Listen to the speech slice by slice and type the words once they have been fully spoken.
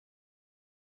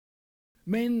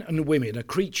Men and women are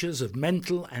creatures of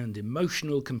mental and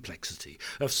emotional complexity,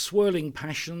 of swirling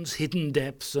passions, hidden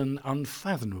depths and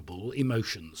unfathomable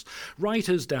emotions.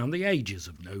 Writers down the ages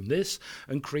have known this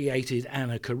and created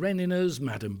Anna Kareninas,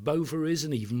 Madame Bovarys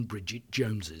and even Bridget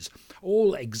Joneses,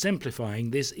 all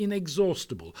exemplifying this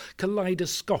inexhaustible,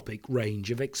 kaleidoscopic range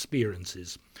of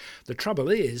experiences. The trouble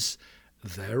is,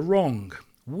 they're wrong.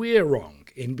 We're wrong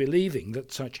in believing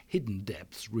that such hidden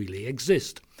depths really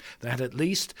exist. That, at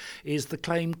least, is the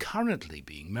claim currently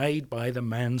being made by the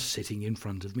man sitting in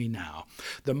front of me now.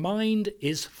 The mind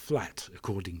is flat,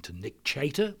 according to Nick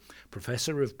Chater,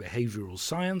 Professor of Behavioural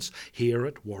Science here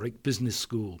at Warwick Business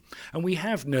School, and we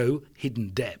have no hidden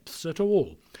depths at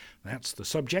all. That's the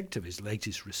subject of his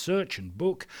latest research and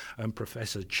book, and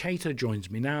Professor Chater joins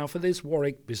me now for this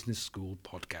Warwick Business School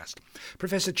podcast.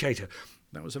 Professor Chater,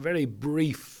 that was a very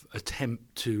brief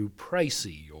attempt to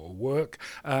précis your work,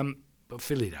 but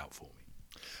fill it out for me.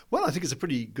 Well, I think it's a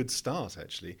pretty good start,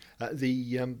 actually.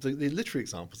 The literary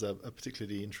examples are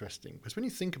particularly interesting, because when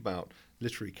you think about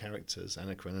literary characters,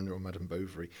 Anna Karenina or Madame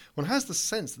Bovary, one has the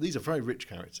sense that these are very rich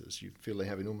characters. You feel they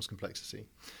have enormous complexity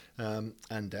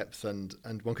and depth,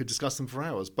 and one could discuss them for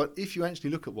hours. But if you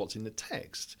actually look at what's in the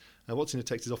text, what's in the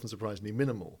text is often surprisingly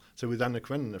minimal. So with Anna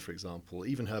Karenina, for example,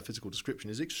 even her physical description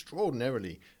is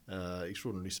extraordinarily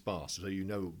sparse. So you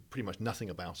know pretty much nothing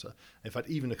about her. In fact,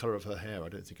 even the colour of her hair I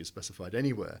don't think is specified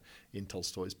anywhere in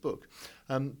Tolstoy's book.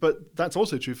 But that's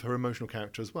also true for her emotional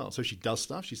character as well. So she does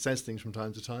stuff, she says things from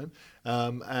time to time,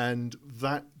 and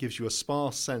that gives you a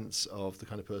sparse sense of the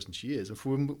kind of person she is, and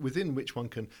from within which one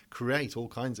can create all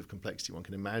kinds of complexity. One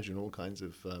can imagine all kinds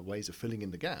of ways of filling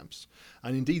in the gaps.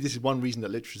 And indeed, this is one reason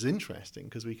that literature is interesting,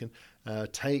 because we can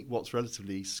take what's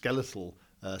relatively skeletal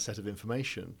set of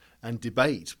information and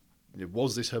debate.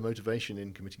 Was this her motivation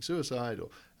in committing suicide, or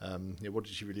what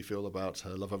did she really feel about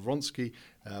her love of Vronsky?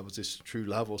 Was this true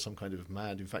love or some kind of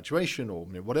mad infatuation, or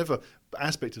whatever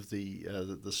aspect of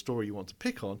the story you want to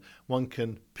pick on? One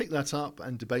can pick that up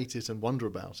and debate it and wonder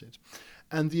about it.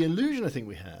 And the illusion I think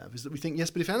we have is that we think, yes,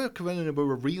 but if Anna Karenina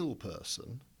were a real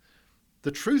person,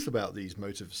 the truth about these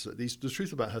motives, the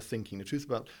truth about her thinking, the truth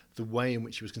about the way in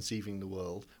which she was conceiving the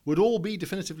world, would all be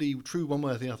definitively true one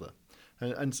way or the other.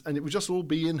 And it would just all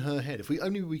be in her head. If we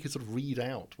could sort of read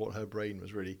out what her brain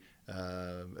was really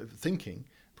thinking.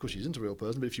 Of course, she isn't a real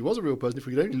person, but if she was a real person, if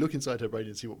we could only look inside her brain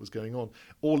and see what was going on,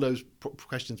 all those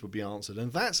questions would be answered.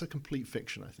 And that's a complete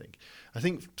fiction, I think. I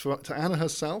think to Anna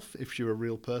herself, if she were a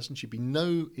real person, she'd be in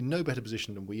no better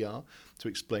position than we are to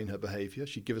explain her behaviour.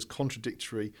 She'd give us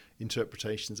contradictory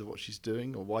interpretations of what she's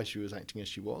doing or why she was acting as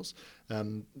she was.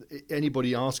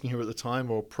 Anybody asking her at the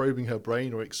time or probing her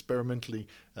brain or experimentally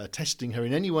testing her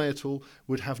in any way at all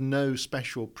would have no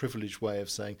special privileged way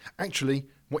of saying, actually,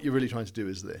 what you're really trying to do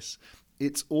is this.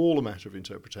 It's all a matter of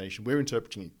interpretation. We're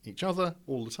interpreting each other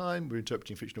all the time. We're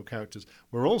interpreting fictional characters.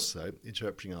 We're also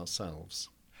interpreting ourselves.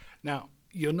 Now,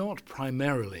 you're not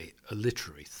primarily a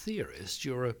literary theorist,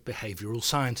 you're a behavioural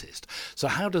scientist. So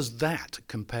how does that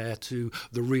compare to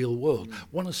the real world?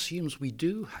 One assumes we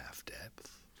do have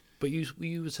depth, but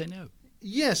you would say no.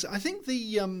 Yes, I think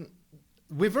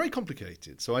we're very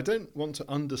complicated, so I don't want to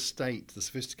understate the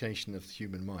sophistication of the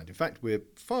human mind. In fact, we're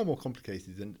far more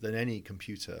complicated than any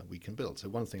computer we can build. So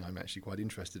one thing I'm actually quite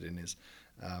interested in is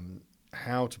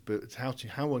how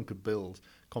one could build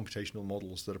computational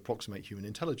models that approximate human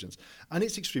intelligence. And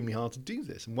it's extremely hard to do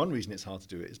this. And one reason it's hard to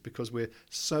do it is because we're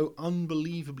so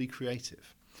unbelievably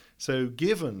creative. So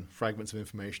given fragments of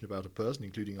information about a person,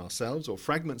 including ourselves, or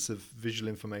fragments of visual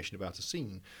information about a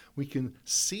scene, we can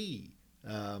see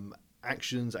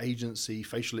actions, agency,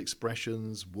 facial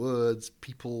expressions, words,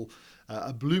 people,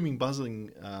 a blooming, buzzing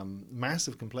mass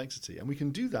of complexity. And we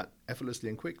can do that effortlessly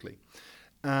and quickly.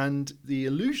 And the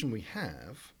illusion we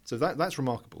have, so that's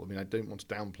remarkable. I mean, I don't want to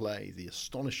downplay the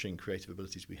astonishing creative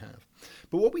abilities we have.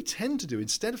 But what we tend to do,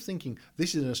 instead of thinking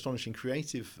this is an astonishing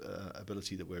creative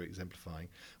ability that we're exemplifying,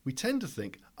 we tend to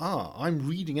think, I'm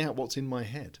reading out what's in my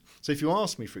head. So if you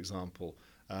ask me, for example,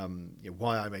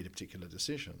 why I made a particular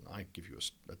decision, I give you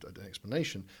an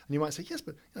explanation, and you might say, yes,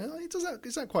 but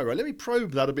is that quite right? Let me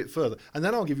probe that a bit further, and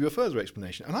then I'll give you a further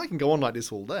explanation. And I can go on like this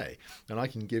all day, and I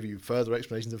can give you further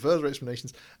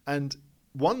explanations, and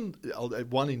one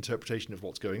interpretation of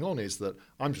what's going on is that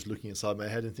I'm just looking inside my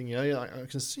head and thinking, I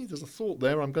can see there's a thought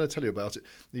there. I'm going to tell you about it.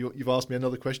 You've asked me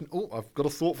another question. Oh, I've got a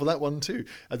thought for that one too.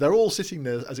 And they're all sitting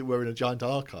there, as it were, in a giant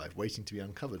archive waiting to be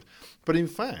uncovered. But in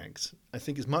fact, I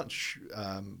think it's much,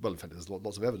 in fact, there's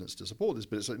lots of evidence to support this,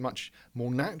 but it's much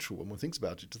more natural when one thinks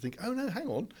about it to think, oh no, hang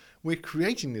on, we're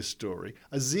creating this story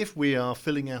as if we are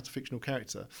filling out a fictional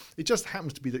character. It just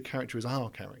happens to be that character is our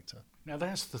character. Now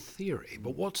that's the theory,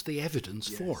 but what's the evidence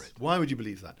for it? Why would you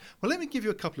believe that? Well, let me give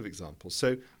you a couple of examples.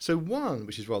 So one,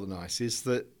 which is rather nice, is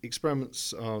that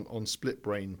experiments on split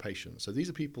brain patients. So these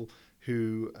are people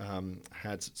who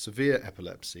had severe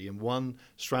epilepsy, and one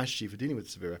strategy for dealing with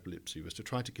severe epilepsy was to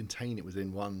try to contain it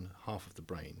within one half of the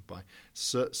brain by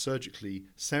surgically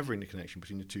severing the connection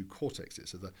between the two cortexes.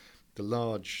 So the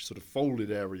large sort of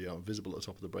folded area visible at the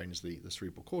top of the brain is the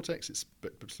cerebral cortex. It's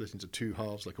split into two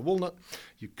halves like a walnut.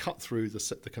 You cut through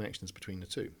the connections between the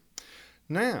two.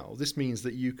 Now, this means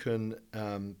that you can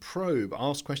probe,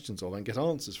 ask questions of, and get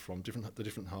answers from the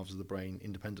different halves of the brain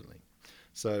independently.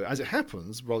 So as it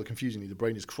happens, rather confusingly, the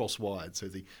brain is cross-wired. So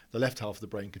the left half of the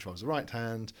brain controls the right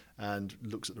hand and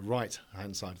looks at the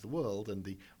right-hand side of the world, and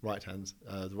the right-hand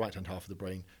half of the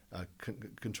brain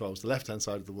controls the left-hand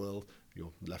side of the world, your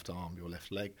left arm, your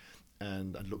left leg,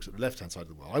 and looks at the left-hand side of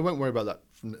the world. I won't worry about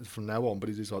that from now on, but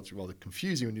it is rather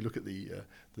confusing when you look at the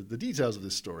details of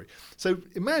this story. So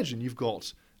imagine you've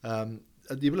got the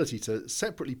ability to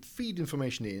separately feed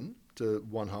information in to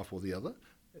one half or the other.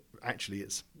 Actually,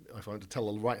 if I want to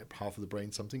tell the right half of the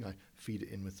brain something, I feed it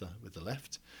in with the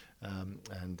left,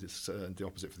 and it's the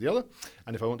opposite for the other.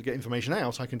 And if I want to get information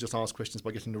out, I can just ask questions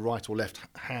by getting the right or left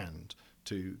hand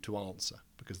to answer,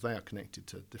 because they are connected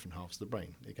to different halves of the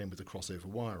brain, again with the crossover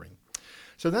wiring.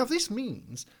 So now this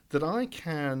means that I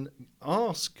can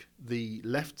ask the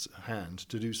left hand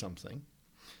to do something,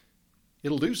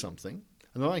 it'll do something,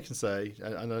 and then I can say,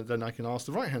 and then I can ask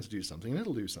the right hand to do something, and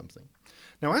it'll do something.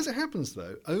 Now, as it happens,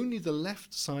 though, only the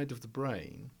left side of the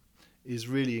brain is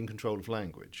really in control of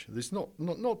language. This is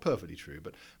not perfectly true,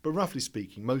 but roughly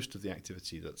speaking, most of the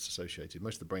activity that's associated,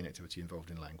 most of the brain activity involved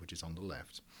in language is on the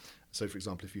left. So, for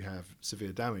example, if you have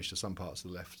severe damage to some parts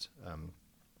of the left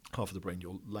half of the brain,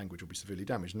 your language will be severely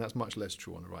damaged, and that's much less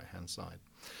true on the right-hand side.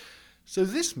 So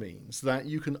this means that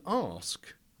you can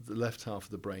ask the left half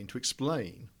of the brain to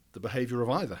explain the behaviour of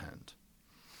either hand.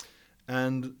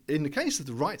 And in the case of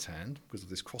the right hand, because of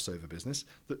this crossover business,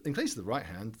 in the case of the right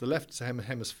hand, the left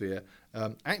hemisphere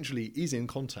actually is in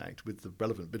contact with the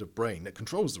relevant bit of brain that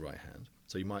controls the right hand.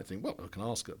 So you might think, well, I can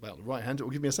ask about the right hand, it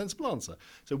will give me a sensible answer.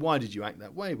 So why did you act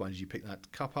that way? Why did you pick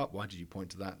that cup up? Why did you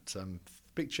point to that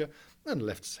picture? And the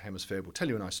left hemisphere will tell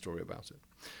you a nice story about it.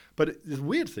 But the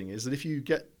weird thing is that if you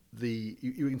get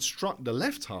you instruct the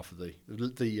left half of the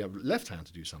left hand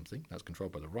to do something that's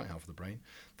controlled by the right half of the brain,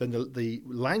 then the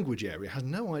language area has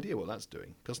no idea what that's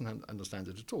doing, doesn't understand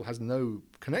it at all, has no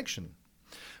connection,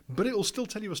 but it will still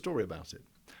tell you a story about it.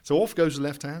 So off goes the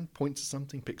left hand, points to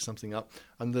something, picks something up,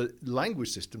 and the language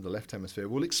system, the left hemisphere,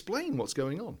 will explain what's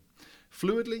going on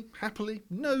fluidly, happily,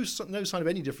 no sign of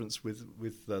any difference with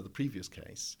the previous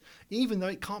case, even though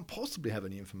it can't possibly have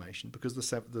any information because the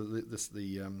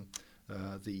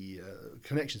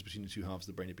connections between the two halves of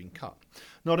the brain have been cut.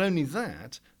 Not only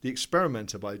that, the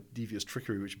experimenter, by devious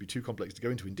trickery, which would be too complex to go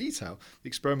into in detail, the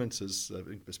experimenters,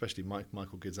 especially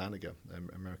Michael Gazzaniga,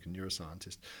 American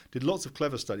neuroscientist, did lots of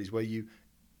clever studies where you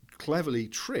cleverly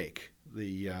trick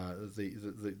the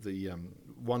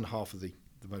one half of the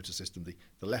motor system,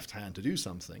 the left hand, to do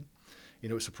something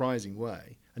in a surprising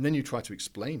way, and then you try to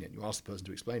explain it. You ask the person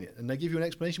to explain it, and they give you an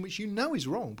explanation which you know is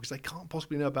wrong because they can't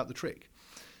possibly know about the trick.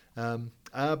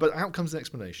 But out comes an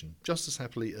explanation, just as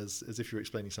happily as if you're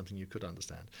explaining something you could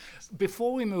understand.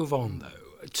 Before we move on,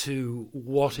 though, to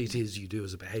what it is you do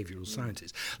as a behavioural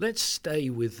scientist, let's stay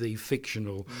with the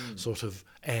fictional sort of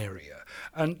area.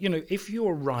 And, if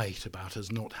you're right about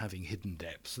us not having hidden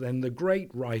depths, then the great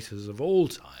writers of all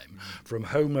time, from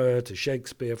Homer to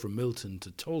Shakespeare, from Milton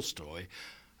to Tolstoy,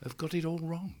 have got it all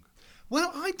wrong.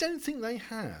 Well, I don't think they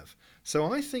have.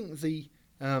 So I think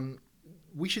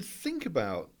we should think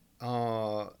about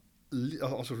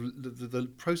the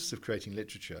process of creating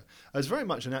literature as very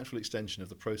much a natural extension of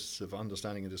the process of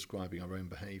understanding and describing our own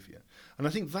behaviour. And I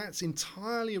think that's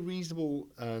entirely a reasonable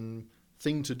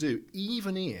thing to do,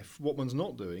 even if what one's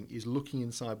not doing is looking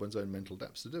inside one's own mental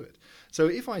depths to do it. So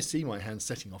if I see my hand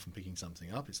setting off and picking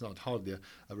something up, it's not hardly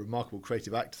a remarkable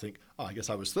creative act to think, I guess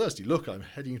I was thirsty, look, I'm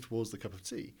heading towards the cup of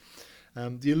tea.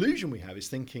 The illusion we have is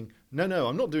thinking, no,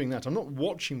 I'm not doing that. I'm not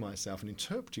watching myself and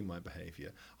interpreting my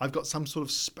behaviour. I've got some sort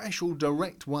of special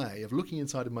direct way of looking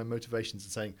inside of my motivations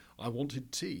and saying, I wanted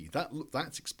tea. That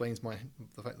explains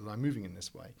the fact that I'm moving in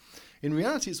this way. In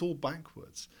reality, it's all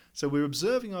backwards. So we're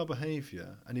observing our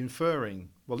behaviour and inferring,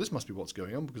 well, this must be what's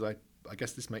going on because I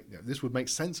guess this would make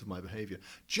sense of my behaviour,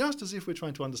 just as if we're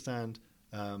trying to understand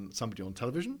somebody on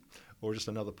television or just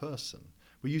another person.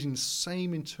 We're using the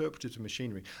same interpretative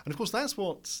machinery. And of course, that's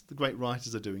what the great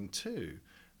writers are doing too.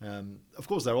 Of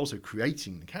course, they're also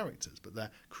creating the characters, but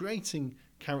they're creating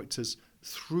characters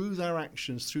through their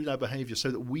actions, through their behaviour, so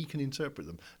that we can interpret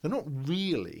them. They're not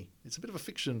really, it's a bit of a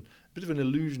fiction, a bit of an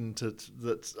illusion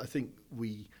that I think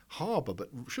we harbour but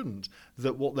shouldn't,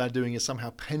 that what they're doing is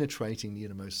somehow penetrating the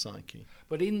innermost psyche.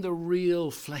 But in the real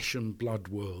flesh and blood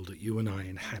world that you and I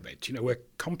inhabit, we're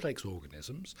complex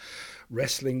organisms,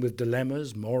 wrestling with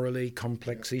dilemmas, morally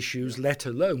complex issues, let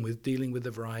alone with dealing with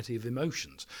a variety of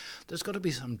emotions. There's got to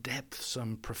be some depth,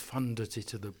 some profundity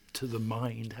to the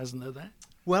mind, hasn't there?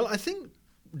 Well, I think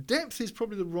depth is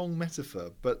probably the wrong metaphor,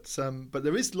 but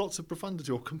there is lots of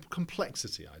profundity or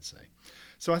complexity, I'd say.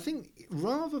 So I think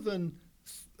rather than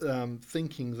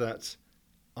thinking that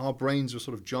our brains are a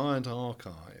sort of giant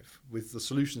archive with the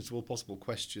solutions to all possible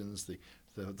questions,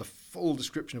 the full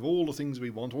description of all the things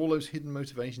we want, all those hidden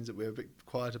motivations that we're a bit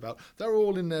quiet about, they're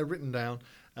all in there written down,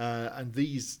 and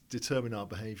these determine our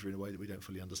behaviour in a way that we don't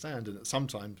fully understand. And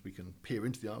sometimes we can peer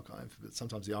into the archive, but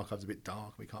sometimes the archive's a bit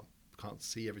dark, we can't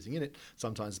see everything in it.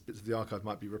 Sometimes bits of the archive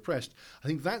might be repressed. I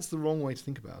think that's the wrong way to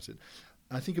think about it.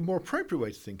 I think a more appropriate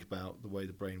way to think about the way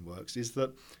the brain works is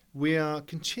that we are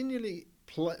continually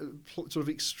sort of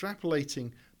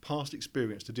extrapolating past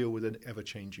experience to deal with an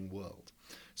ever-changing world.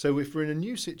 So if we're in a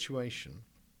new situation,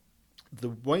 the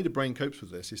way the brain copes with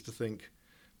this is to think,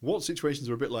 what situations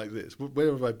are a bit like this?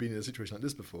 Where have I been in a situation like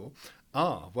this before?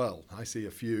 Well, I see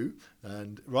a few,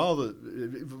 and rather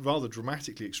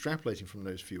dramatically extrapolating from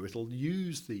those few, it'll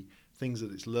use the things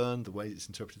that it's learned, the way it's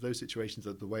interpreted those situations,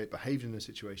 the way it behaved in those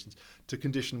situations, to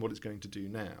condition what it's going to do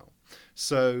now.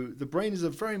 So the brain is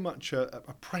very much a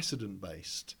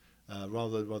precedent-based,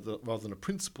 rather than a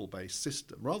principle-based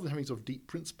system. Rather than having sort of deep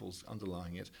principles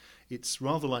underlying it, it's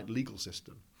rather like legal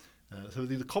system. So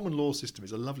the common law system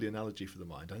is a lovely analogy for the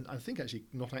mind. And I think actually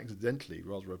not accidentally,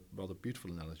 rather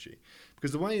beautiful analogy.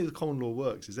 Because the way the common law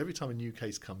works is every time a new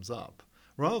case comes up,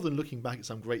 rather than looking back at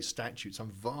some great statute,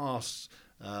 some vast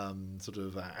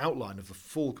outline of the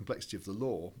full complexity of the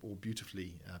law, all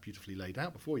beautifully laid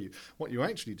out before you, what you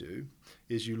actually do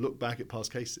is you look back at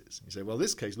past cases. You say, well,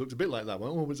 this case looks a bit like that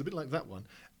one, or it's a bit like that one.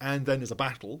 And then there's a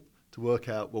battle to work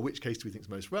out, well, which case do we think is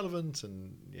most relevant,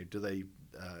 and do they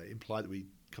imply that we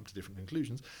come to different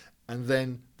conclusions? And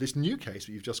then this new case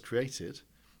that you've just created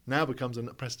now becomes a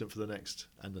precedent for the next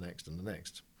and the next and the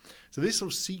next. So this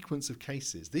sort of sequence of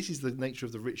cases, this is the nature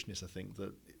of the richness, I think,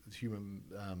 that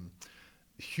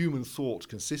human thought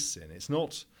consists in. It's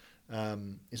not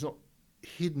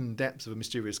hidden depths of a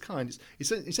mysterious kind.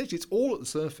 It's essentially it's all at the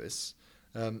surface,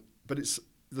 but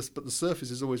the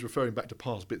surface is always referring back to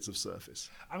past bits of surface.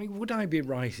 I mean, would I be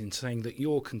right in saying that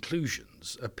your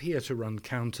conclusions appear to run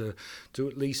counter to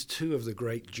at least two of the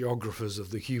great geographers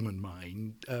of the human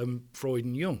mind, Freud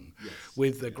and Jung, yes,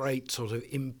 with the great sort of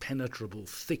impenetrable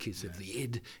thicket of the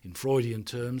id in Freudian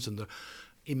terms and the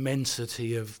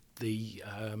immensity of the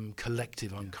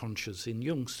collective unconscious in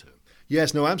Jung's term?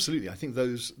 Yes, no, absolutely. I think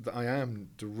I am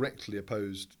directly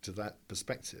opposed to that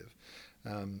perspective.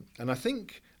 And I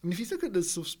think, if you look at the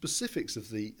sort of specifics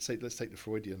of let's take the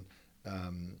Freudian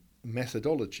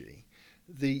methodology,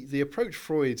 the approach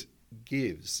Freud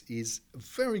gives is a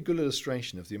very good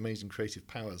illustration of the amazing creative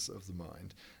powers of the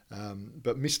mind,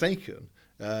 but mistaken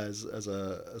as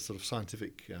a sort of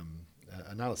scientific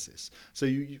analysis. So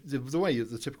the way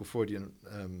the typical Freudian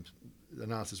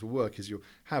analysis will work is you'll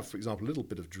have, for example, a little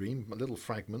bit of dream, a little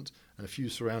fragment, and a few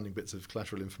surrounding bits of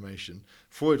collateral information.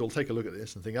 Freud will take a look at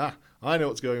this and think, I know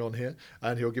what's going on here,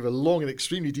 and he'll give a long and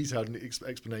extremely detailed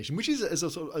explanation, which is, as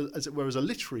it were, as a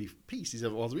literary piece, is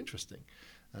rather interesting.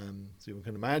 So you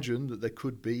can imagine that there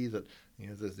could be that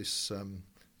this.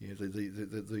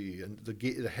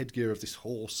 The headgear of this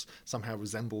horse somehow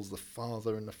resembles the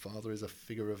father, and the father is a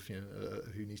figure of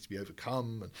who needs to be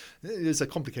overcome. And there's a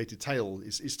complicated tale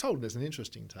is told, and it's an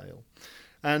interesting tale.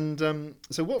 And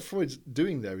so what Freud's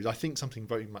doing there is, I think, something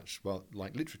very much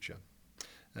like literature,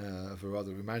 of a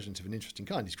rather imaginative and interesting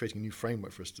kind. He's creating a new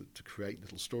framework for us to create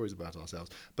little stories about ourselves.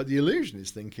 But the illusion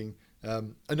is thinking,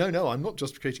 no, I'm not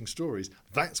just creating stories.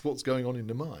 That's what's going on in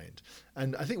the mind.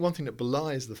 And I think one thing that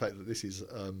belies the fact that this is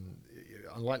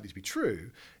unlikely to be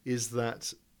true is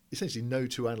that essentially no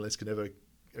two analysts can ever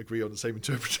agree on the same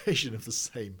interpretation of the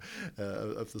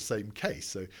same case.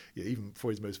 So even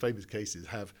Freud's most famous cases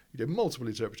have multiple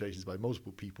interpretations by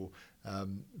multiple people,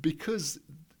 because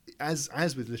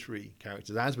as with literary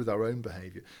characters, as with our own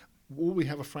behaviour, all we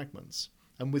have are fragments.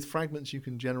 And with fragments, you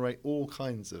can generate all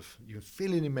kinds you can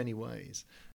fill in many ways.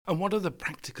 And what are the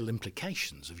practical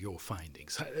implications of your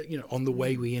findings, on the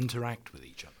way we interact with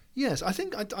each other? Yes, I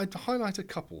think I'd highlight a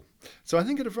couple. So I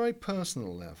think at a very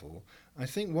personal level, I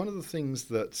think one of the things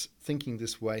that thinking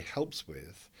this way helps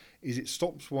with is it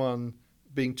stops one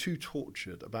being too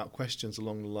tortured about questions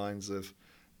along the lines of,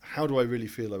 how do I really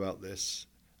feel about this?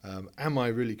 Am I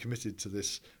really committed to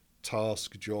this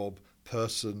task, job,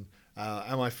 person?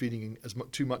 Am I feeling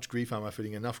too much grief? Am I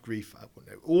feeling enough grief?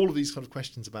 All of these kind of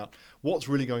questions about what's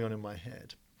really going on in my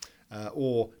head.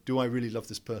 Or do I really love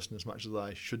this person as much as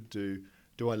I should do?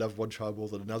 Do I love one child more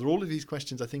than another? All of these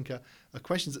questions, I think, are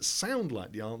questions that sound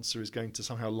like the answer is going to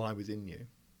somehow lie within you.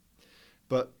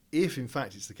 But if, in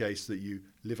fact, it's the case that you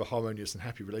live a harmonious and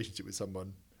happy relationship with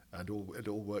someone and it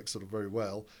all works sort of very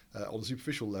well on a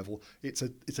superficial level, it's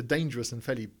a dangerous and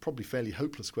probably fairly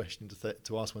hopeless question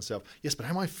to ask oneself, yes, but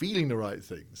am I feeling the right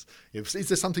things? Is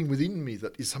there something within me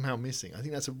that is somehow missing? I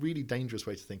think that's a really dangerous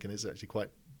way to think, and is actually quite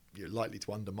likely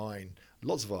to undermine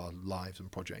lots of our lives and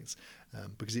projects,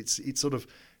 because it's sort of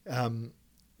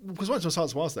because once one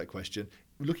starts to ask that question,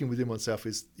 looking within oneself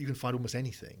is you can find almost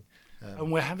anything.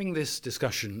 And we're having this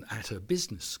discussion at a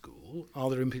business school. Are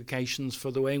there implications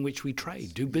for the way in which we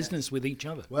trade, do business with each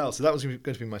other? Well, so that was going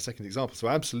to be my second example. So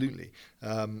absolutely.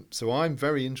 So I'm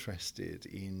very interested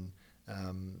in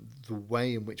the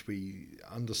way in which we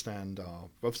understand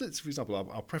for example,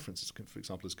 our preferences, for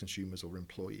example, as consumers or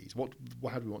employees. How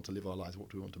do we want to live our lives? What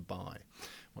do we want to buy?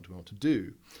 What do we want to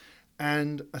do?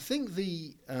 And I think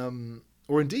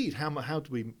or indeed, how do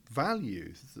we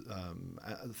value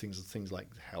things like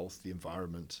health, the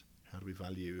environment? How do we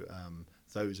value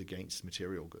those against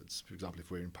material goods? For example, if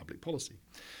we're in public policy.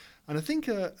 And I think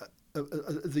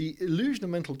the illusion of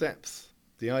mental depth,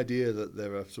 the idea that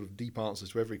there are sort of deep answers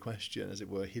to every question, as it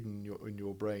were, hidden in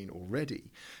your brain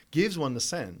already, gives one the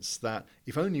sense that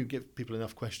if only you give people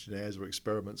enough questionnaires or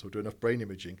experiments or do enough brain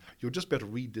imaging, you'll just be able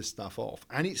to read this stuff off.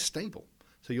 And it's stable.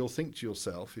 So you'll think to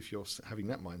yourself, if you're having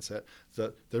that mindset,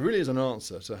 that there really is an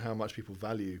answer to how much people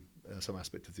value some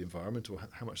aspect of the environment, or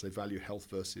how much they value health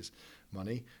versus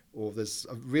money, or there's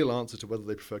a real answer to whether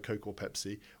they prefer Coke or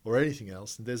Pepsi or anything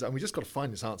else. And we just got to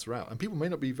find this answer out. And people may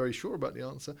not be very sure about the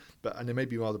answer, and they may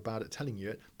be rather bad at telling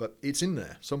you it, but it's in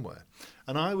there somewhere.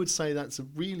 And I would say that's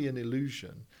really an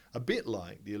illusion, a bit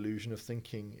like the illusion of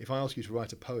thinking, if I ask you to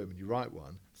write a poem and you write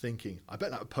one, thinking, I bet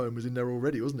that poem was in there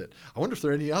already, wasn't it? I wonder if there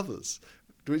are any others.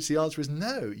 To which the answer is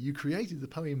no, you created the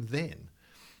poem then.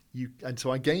 And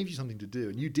so I gave you something to do,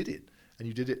 and you did it. And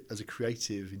you did it as a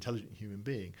creative, intelligent human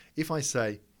being. If I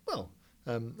say, well,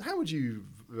 how would you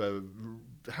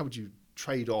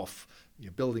trade off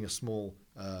building a small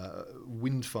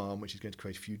wind farm, which is going to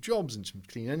create a few jobs and some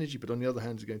clean energy, but on the other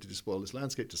hand is going to despoil this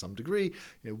landscape to some degree?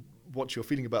 What you're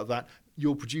feeling about that,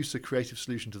 you'll produce a creative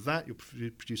solution to that. You'll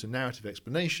produce a narrative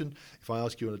explanation. If I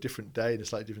ask you on a different day in a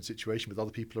slightly different situation with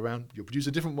other people around, you'll produce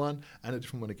a different one, and a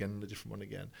different one again, and a different one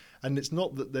again. And it's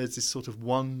not that there's this sort of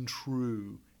one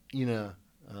true inner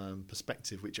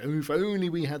perspective, which if only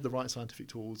we had the right scientific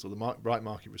tools or the right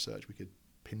market research, we could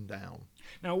pin down.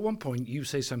 Now, at one point you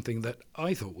say something that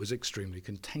I thought was extremely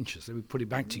contentious. Let me put it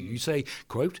back to you. You say,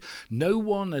 quote, "No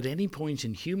one at any point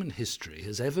in human history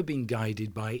has ever been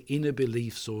guided by inner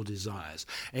beliefs or desires,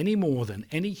 any more than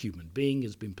any human being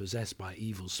has been possessed by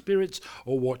evil spirits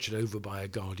or watched over by a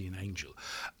guardian angel."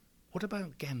 What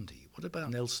about Gandhi? What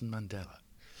about Nelson Mandela?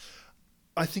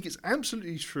 I think it's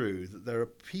absolutely true that there are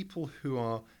people who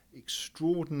are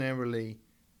extraordinarily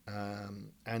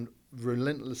and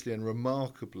relentlessly and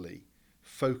remarkably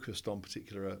focused on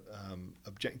particular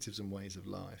objectives and ways of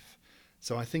life.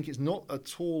 So I think it's not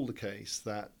at all the case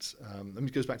that,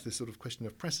 it goes back to this sort of question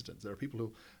of precedent. There are people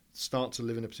who start to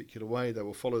live in a particular way, they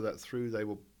will follow that through, they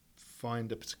will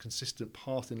find a consistent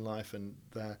path in life, and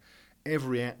their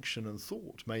every action and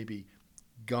thought may be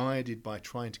guided by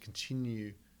trying to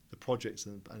continue the projects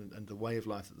and the way of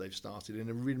life that they've started in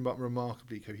a really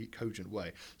remarkably cogent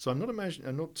way. So I'm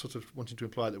not sort of wanting to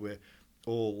imply that we're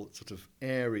all sort of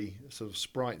airy sort of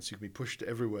sprites who can be pushed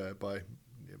everywhere by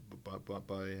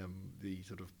the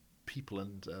sort of people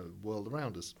and world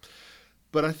around us.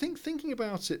 But I think thinking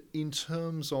about it in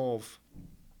terms of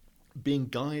being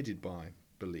guided by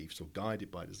beliefs or guided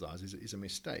by desires is a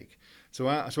mistake. So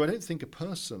I don't think a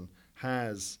person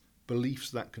has beliefs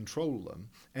that control them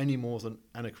any more than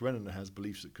Anna Karenina has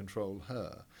beliefs that control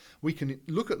her. We can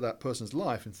look at that person's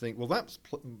life and think, well, that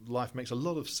life makes a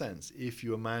lot of sense if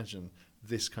you imagine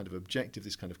this kind of objective,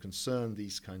 this kind of concern,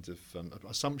 these kinds of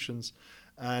assumptions,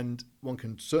 and one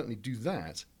can certainly do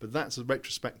that, but that's a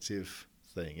retrospective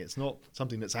thing. It's not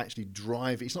something that's actually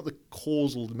driving, it's not the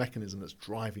causal mechanism that's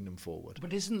driving them forward.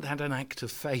 But isn't that an act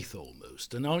of faith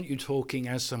almost? And aren't you talking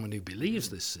as someone who believes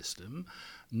this system,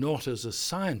 not as a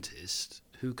scientist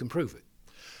who can prove it?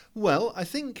 Well, I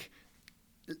think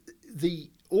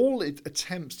all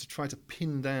attempts to try to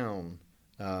pin down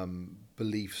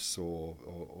beliefs or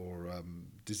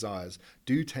desires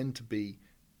do tend to be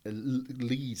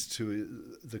leads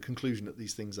to the conclusion that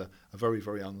these things are very,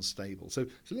 very unstable. So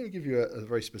let me give you a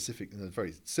very specific and a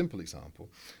very simple example.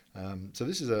 So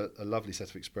this is a lovely set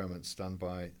of experiments done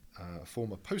by a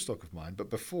former postdoc of mine, but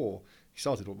before he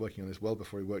started working on this, well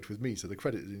before he worked with me, so the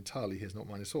credit is entirely his, not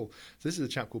mine at all. So this is a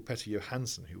chap called Petter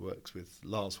Johansson, who works with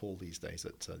Lars Hall these days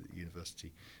at the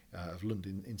University of Lund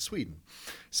in Sweden.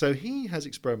 So he has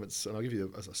experiments, and I'll give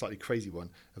you a slightly crazy one.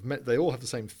 They all have the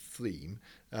same theme.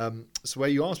 So where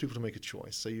you ask people to make a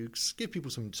choice. So you give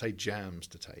people some, say, jams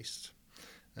to taste.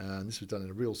 And this was done in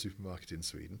a real supermarket in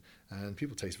Sweden. And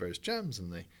people taste various jams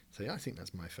and they say, I think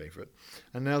that's my favourite.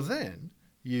 And now then,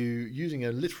 you, using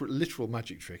a literal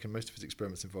magic trick, and most of his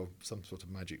experiments involve some sort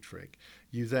of magic trick,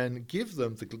 you then give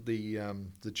them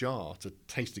the jar to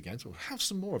taste again, so have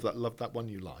some more of that one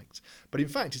you liked. But in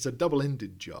fact, it's a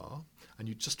double-ended jar, and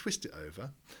you just twist it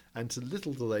over, and to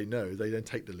little do they know, they then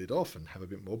take the lid off and have a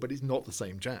bit more, but it's not the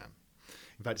same jam.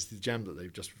 In fact, it's the jam that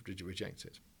they've just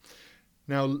rejected.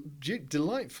 Now,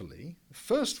 delightfully,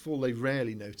 first of all, they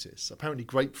rarely notice. Apparently,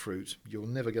 grapefruit, you'll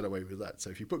never get away with that. So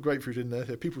if you put grapefruit in there,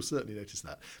 people certainly notice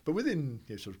that. But within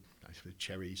sort of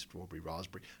cherry, strawberry,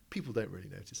 raspberry, people don't really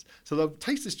notice. So they'll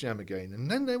taste this jam again, and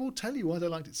then they will tell you why they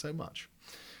liked it so much.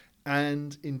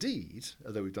 And indeed,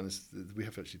 although we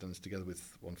have actually done this together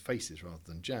on faces rather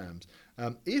than jams,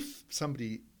 if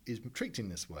somebody is tricked in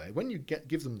this way, when you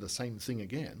give them the same thing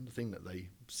again, the thing that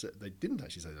they didn't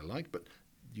actually say they liked, but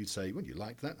you'd say, well, you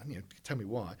like that? And, tell me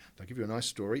why. They'll give you a nice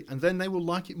story, and then they will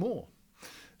like it more.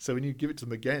 So when you give it to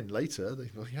them again later, they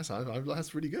go, yes,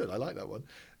 that's really good. I like that one.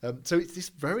 So it's this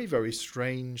very, very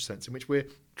strange sense in which we're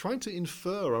trying to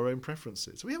infer our own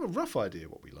preferences. So we have a rough idea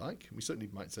what we like. We certainly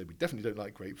might say we definitely don't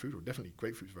like grapefruit, or definitely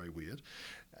grapefruit's very weird.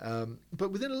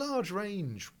 But within a large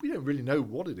range, we don't really know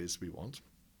what it is we want.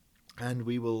 And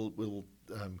we will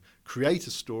create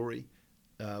a story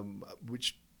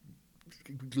which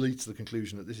leads to the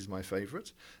conclusion that this is my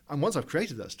favourite. And once I've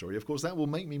created that story, of course, that will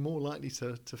make me more likely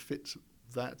to fit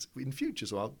that in future.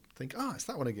 So I'll think, it's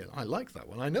that one again. I like that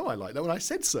one. I know I like that one. I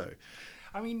said so.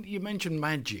 I mean, you mentioned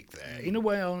magic there. In a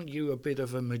way, aren't you a bit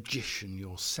of a magician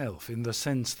yourself, in the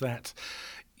sense that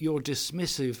you're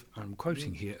dismissive, I'm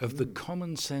quoting here, of the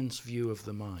common sense view of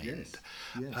the mind? Yes.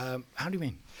 How do you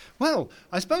mean? Well,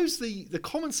 I suppose the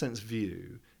common sense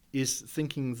view is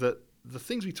thinking that the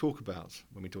things we talk about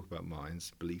when we talk about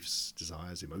minds, beliefs,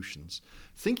 desires, emotions,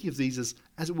 thinking of these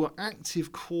as it were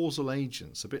active causal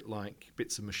agents, a bit like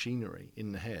bits of machinery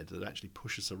in the head that actually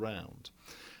push us around.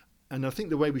 And I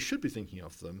think the way we should be thinking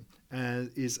of them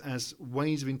is as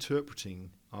ways of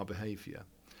interpreting our behaviour.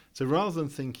 So rather than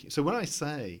thinking, so when I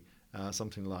say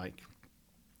something like,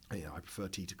 I prefer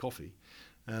tea to coffee,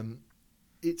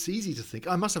 it's easy to think,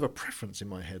 I must have a preference in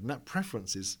my head, and that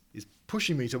preference is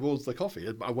pushing me towards the coffee,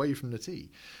 away from the tea.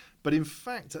 But in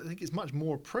fact, I think it's much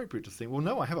more appropriate to think, well,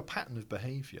 no, I have a pattern of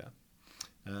behaviour.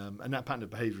 And that pattern of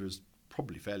behaviour is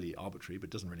probably fairly arbitrary, but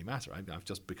it doesn't really matter. I've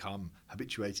just become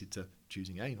habituated to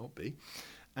choosing A, not B.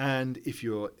 And if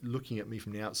you're looking at me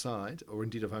from the outside, or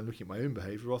indeed if I'm looking at my own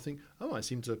behaviour, I'll think, I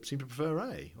seem to prefer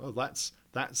A. Well, that's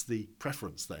the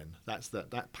preference then. That's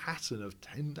that pattern of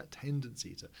that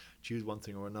tendency to choose one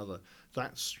thing or another.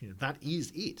 That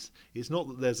is it. It's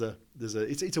not that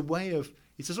it's a way of,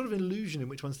 it's a sort of illusion in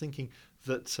which one's thinking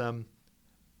that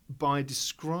by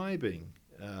describing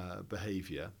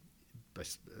behaviour, by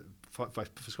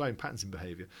describing patterns in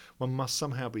behaviour, one must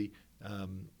somehow be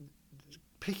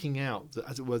picking out,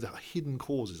 as it were, the hidden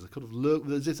causes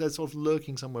that they're sort of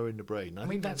lurking somewhere in the brain. I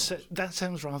mean, that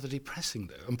sounds rather depressing,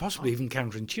 though, and possibly even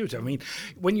counterintuitive. I mean,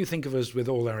 when you think of us with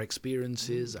all our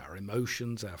experiences, our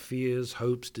emotions, our fears,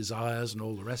 hopes, desires, and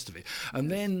all the rest of it, and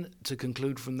then to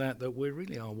conclude from that we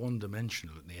really are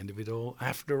one-dimensional at the end of it all,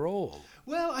 after all.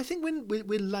 Well, I think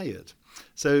we're layered.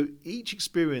 So each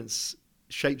experience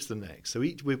shapes the next. So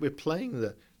we're playing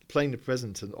the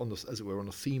present and as it were, on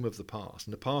a theme of the past,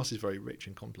 and the past is very rich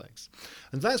and complex,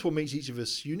 and that's what makes each of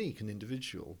us unique and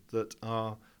individual. That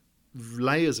our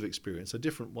layers of experience are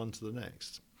different one to the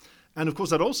next, and of course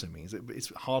that also means that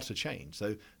it's hard to change.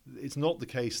 So it's not the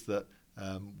case that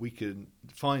we can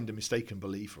find a mistaken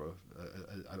belief or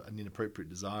an inappropriate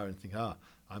desire and think,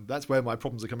 that's where my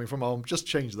problems are coming from. I'll just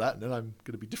change that, and then I'm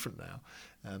going to be different now.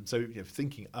 So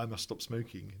thinking I must stop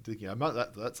smoking, thinking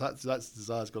that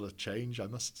desire's got to change. I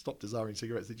must stop desiring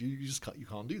cigarettes. That you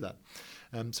can't do that.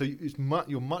 So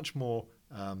you're much more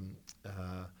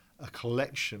a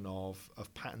collection of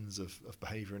patterns of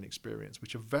behaviour and experience,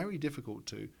 which are very difficult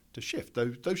to shift, though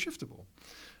shiftable.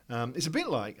 It's a bit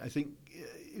like, I think,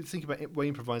 think about the way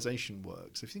improvisation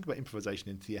works. If you think about improvisation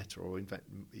in theatre, or in fact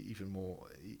even more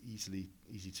easy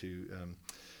to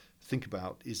think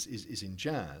about is in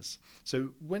jazz. So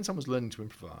when someone's learning to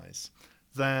improvise,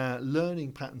 they're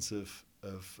learning patterns of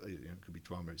it could be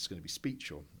drama, it's going to be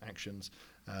speech or actions,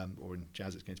 or in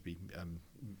jazz it's going to be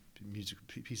musical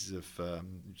pieces of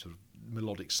sort of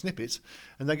melodic snippets,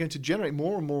 and they're going to generate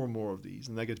more and more and more of these,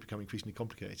 and they're going to become increasingly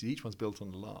complicated. Each one's built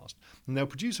on the last, and they'll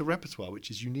produce a repertoire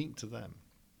which is unique to them.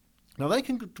 Now we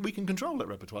can control that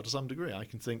repertoire to some degree. I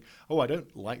can think, I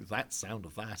don't like that sound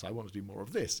of that, I want to do more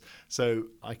of this. So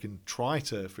I can try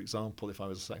to, for example, if I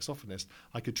was a saxophonist,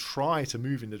 I could try to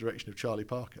move in the direction of Charlie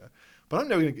Parker. But I'm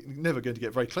never going to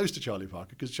get very close to Charlie Parker,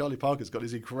 because Charlie Parker's got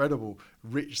his incredible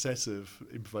rich set of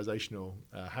improvisational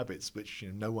habits which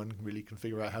no one really can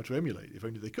figure out how to emulate, if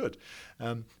only they could.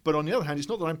 But on the other hand, it's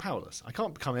not that I'm powerless. I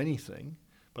can't become anything,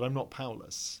 but I'm not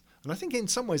powerless. And I think in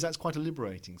some ways that's quite a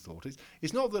liberating thought.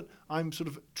 It's not that I'm sort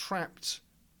of trapped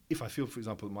if I feel, for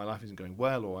example, that my life isn't going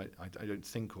well, or I don't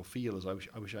think or feel as I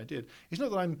wish I did. It's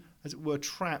not that I'm, as it were,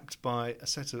 trapped by a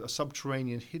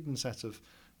subterranean, hidden set of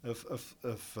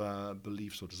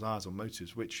beliefs or desires or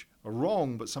motives which are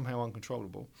wrong but somehow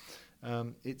uncontrollable.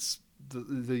 It's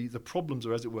the problems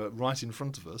are, as it were, right in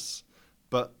front of us,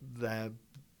 but they're,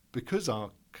 because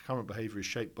our current behaviour is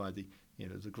shaped by the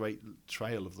great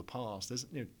trail of the past. There's,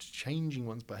 changing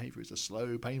one's behaviour is a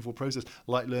slow, painful process,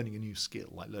 like learning a new skill,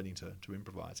 like learning to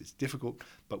improvise. It's difficult,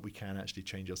 but we can actually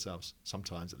change ourselves,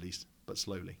 sometimes at least, but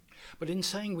slowly. But in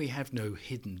saying we have no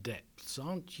hidden depths,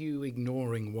 aren't you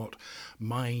ignoring what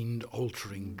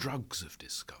mind-altering drugs have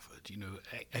discovered?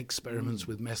 Experiments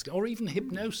with mescaline, or even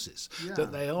hypnosis,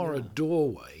 that they are a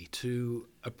doorway to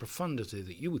a profundity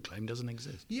that you would claim doesn't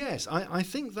exist. Yes, I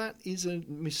think that is a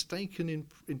mistaken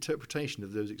interpretation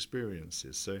of those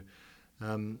experiences. So,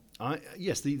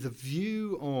 the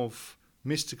view of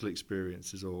mystical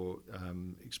experiences or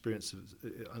experiences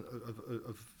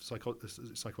of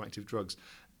psychoactive drugs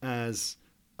as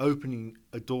opening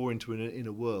a door into an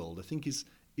inner world, I think is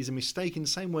a mistake, in the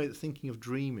same way that thinking of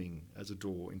dreaming as a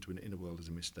door into an inner world is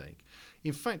a mistake.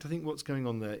 In fact, I think what's going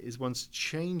on there is one's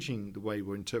changing the way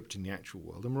we're interpreting the actual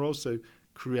world, and we're also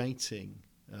creating,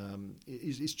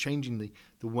 is changing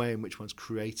the way in which one's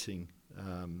creating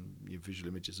visual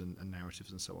images and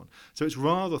narratives and so on. So it's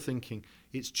rather thinking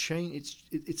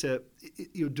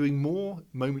you're doing more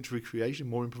momentary creation,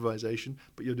 more improvisation,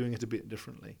 but you're doing it a bit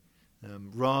differently.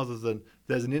 Rather than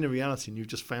there's an inner reality and you've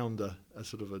just found a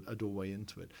sort of a doorway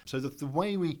into it. So the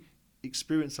way we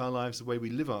experience our lives, the way we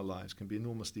live our lives can be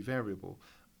enormously variable.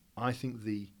 I think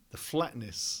the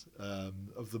flatness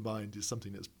of the mind is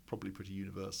something that's probably pretty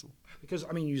universal. Because,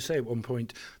 you say at one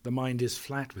point the mind is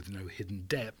flat with no hidden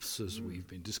depths, as we've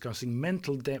been discussing.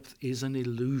 Mental depth is an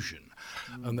illusion,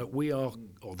 and that we are,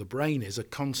 or the brain is, a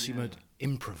consummate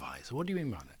improviser. What do you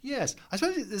mean by that? Yes, I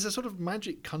suppose there's a sort of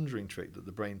magic conjuring trick that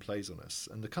the brain plays on us,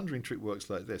 and the conjuring trick works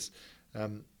like this.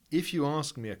 If you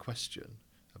ask me a question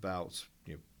about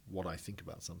what I think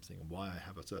about something and why I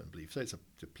have a certain belief, say it's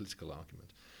a political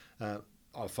argument,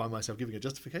 I'll find myself giving a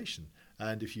justification.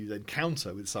 And if you then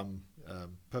counter with some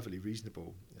perfectly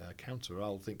reasonable counter,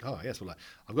 I'll think, yes, well,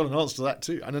 I've got an answer to that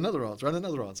too, and another answer, and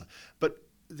another answer. But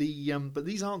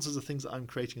these answers are things that I'm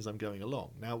creating as I'm going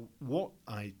along. Now, what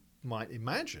I might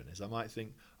imagine is I might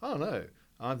think,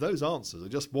 those answers are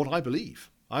just what I believe.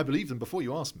 I believe them before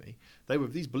you asked me.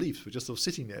 These beliefs were just sort of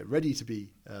sitting there, ready to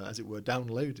be, as it were,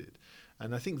 downloaded.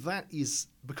 And I think that is,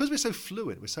 because we're so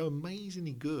fluid, we're so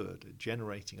amazingly good at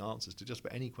generating answers to just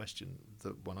about any question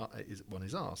that one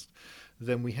is asked,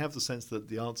 then we have the sense that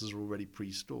the answers are already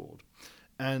pre-stored.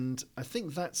 And I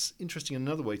think that's interesting in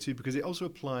another way too, because it also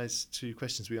applies to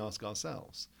questions we ask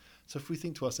ourselves. So if we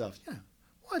think to ourselves,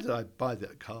 why did I buy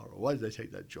that car, or why did I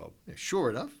take that job?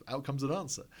 Sure enough, out comes an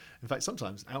answer. In fact,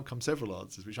 sometimes out come several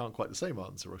answers which aren't quite the same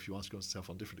answer, or if you ask yourself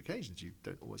on different occasions, you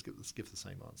don't always give the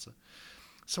same answer.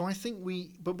 So I think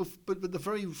but the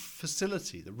very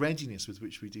facility, the readiness with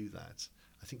which we do that,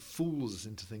 I think fools us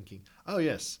into thinking,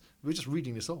 yes, we're just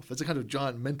reading this off. There's a kind of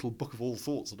giant mental book of all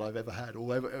thoughts that I've ever had,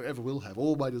 or ever will have,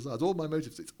 all my desires, all my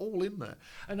motives, it's all in there.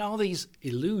 And are these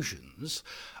illusions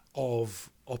of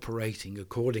operating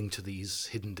according to these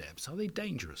hidden depths, are they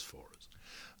dangerous for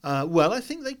us? Well, I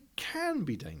think they can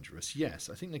be dangerous, yes,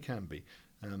 I think they can be.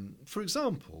 For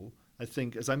example, I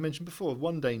think, as I mentioned before,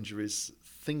 one danger is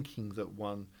thinking that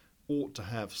one ought to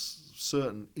have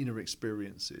certain inner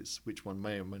experiences, which one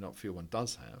may or may not feel one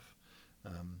does have.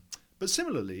 But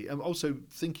similarly, I'm also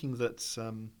thinking that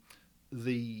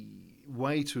the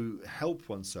way to help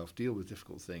oneself deal with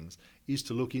difficult things is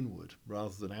to look inward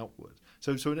rather than outward.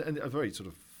 So in a very sort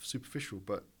of superficial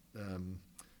but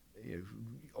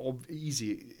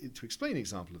easy to explain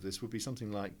example of this would be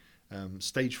something like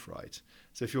stage fright.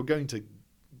 So if you're going to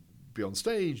be on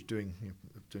stage doing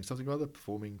something or other,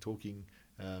 performing, talking.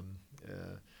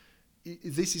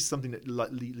 This is something that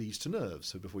leads to nerves.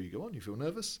 So before you go on, you feel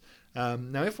nervous.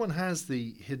 Now, if one has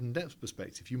the hidden depth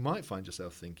perspective, you might find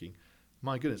yourself thinking,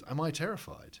 my goodness, am I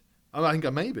terrified? Oh, I think I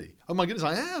may be. Oh, my goodness,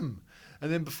 I am.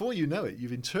 And then before you know it,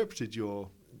 you've interpreted your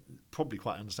probably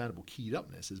quite understandable keyed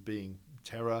upness as being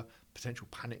terror, potential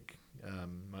panic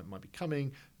might be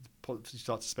coming. You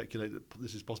start to speculate that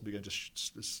this is possibly going to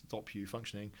stop you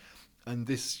functioning. And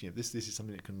this is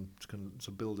something that can sort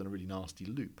of build in a really nasty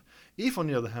loop. If, on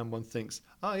the other hand, one thinks,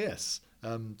 yes,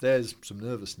 there's some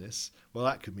nervousness, well,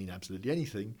 that could mean absolutely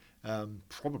anything.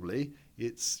 Probably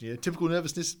it's typical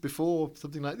nervousness before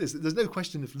something like this. There's no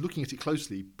question of looking at it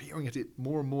closely, peering at it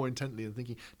more and more intently, and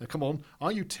thinking, now, come on,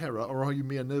 are you terror or are you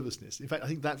mere nervousness? In fact, I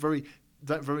think that very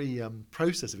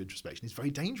process of introspection is very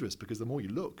dangerous, because the more you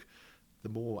look, the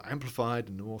more amplified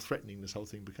and the more threatening this whole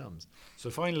thing becomes.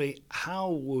 So finally, how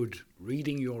would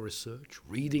reading your research,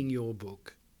 reading your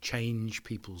book, change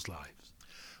people's lives?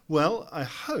 Well, I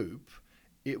hope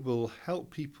it will help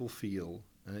people feel,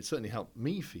 and it certainly helped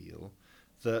me feel,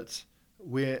 that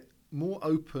we're more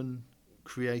open,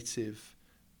 creative,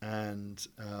 and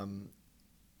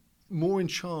more in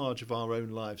charge of our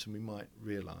own lives than we might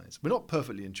realise. We're not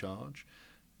perfectly in charge.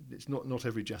 It's not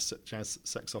every jazz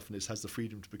saxophonist has the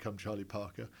freedom to become Charlie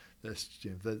Parker.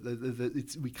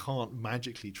 We can't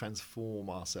magically transform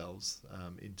ourselves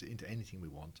into anything we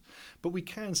want, but we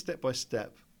can step by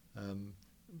step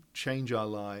change our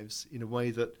lives in a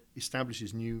way that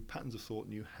establishes new patterns of thought,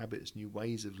 new habits, new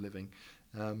ways of living,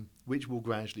 which will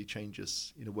gradually change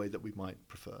us in a way that we might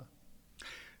prefer.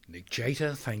 Nick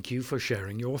Chater, thank you for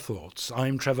sharing your thoughts.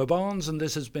 I'm Trevor Barnes, and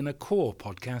this has been a Core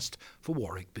podcast for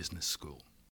Warwick Business School.